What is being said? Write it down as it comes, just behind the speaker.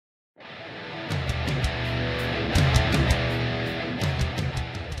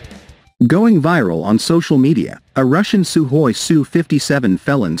Going viral on social media, a Russian Sukhoi Su-57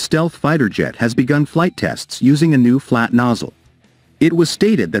 Felon stealth fighter jet has begun flight tests using a new flat nozzle. It was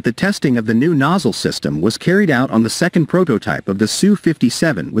stated that the testing of the new nozzle system was carried out on the second prototype of the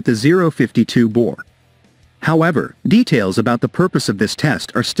Su-57 with the 052 bore. However, details about the purpose of this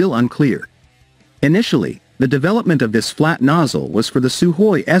test are still unclear. Initially, the development of this flat nozzle was for the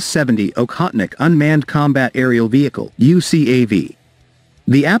Sukhoi S-70 Okhotnik unmanned combat aerial vehicle (UCAV).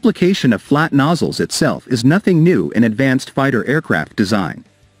 The application of flat nozzles itself is nothing new in advanced fighter aircraft design.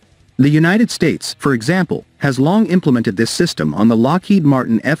 The United States, for example, has long implemented this system on the Lockheed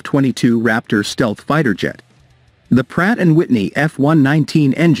Martin F-22 Raptor stealth fighter jet. The Pratt Whitney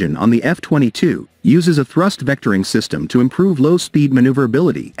F119 engine on the F-22 uses a thrust vectoring system to improve low-speed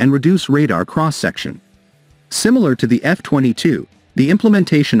maneuverability and reduce radar cross-section. Similar to the F-22, the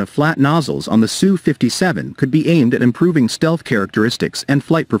implementation of flat nozzles on the Su-57 could be aimed at improving stealth characteristics and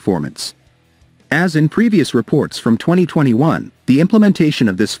flight performance. As in previous reports from 2021, the implementation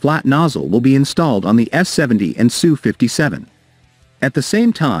of this flat nozzle will be installed on the S-70 and Su-57. At the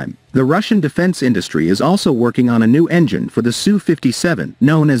same time, the Russian defense industry is also working on a new engine for the Su-57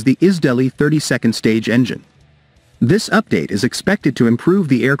 known as the Izdeli 32nd stage engine. This update is expected to improve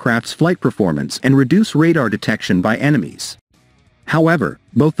the aircraft's flight performance and reduce radar detection by enemies. However,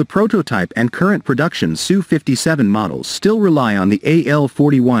 both the prototype and current production Su-57 models still rely on the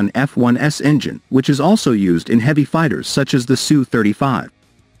AL-41 F1S engine, which is also used in heavy fighters such as the Su-35.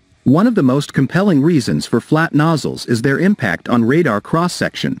 One of the most compelling reasons for flat nozzles is their impact on radar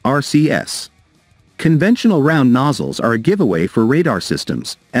cross-section (RCS). Conventional round nozzles are a giveaway for radar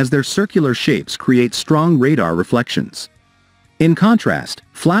systems, as their circular shapes create strong radar reflections. In contrast,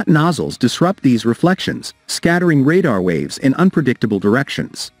 flat nozzles disrupt these reflections, scattering radar waves in unpredictable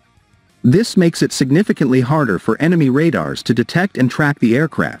directions. This makes it significantly harder for enemy radars to detect and track the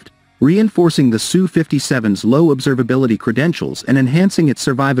aircraft, reinforcing the Su-57's low observability credentials and enhancing its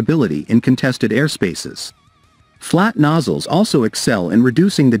survivability in contested airspaces. Flat nozzles also excel in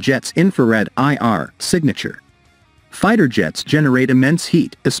reducing the jet's infrared (IR) signature. Fighter jets generate immense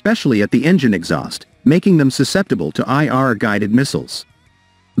heat, especially at the engine exhaust, making them susceptible to IR-guided missiles.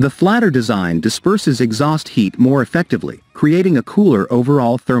 The flatter design disperses exhaust heat more effectively, creating a cooler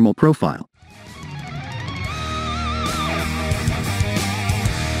overall thermal profile.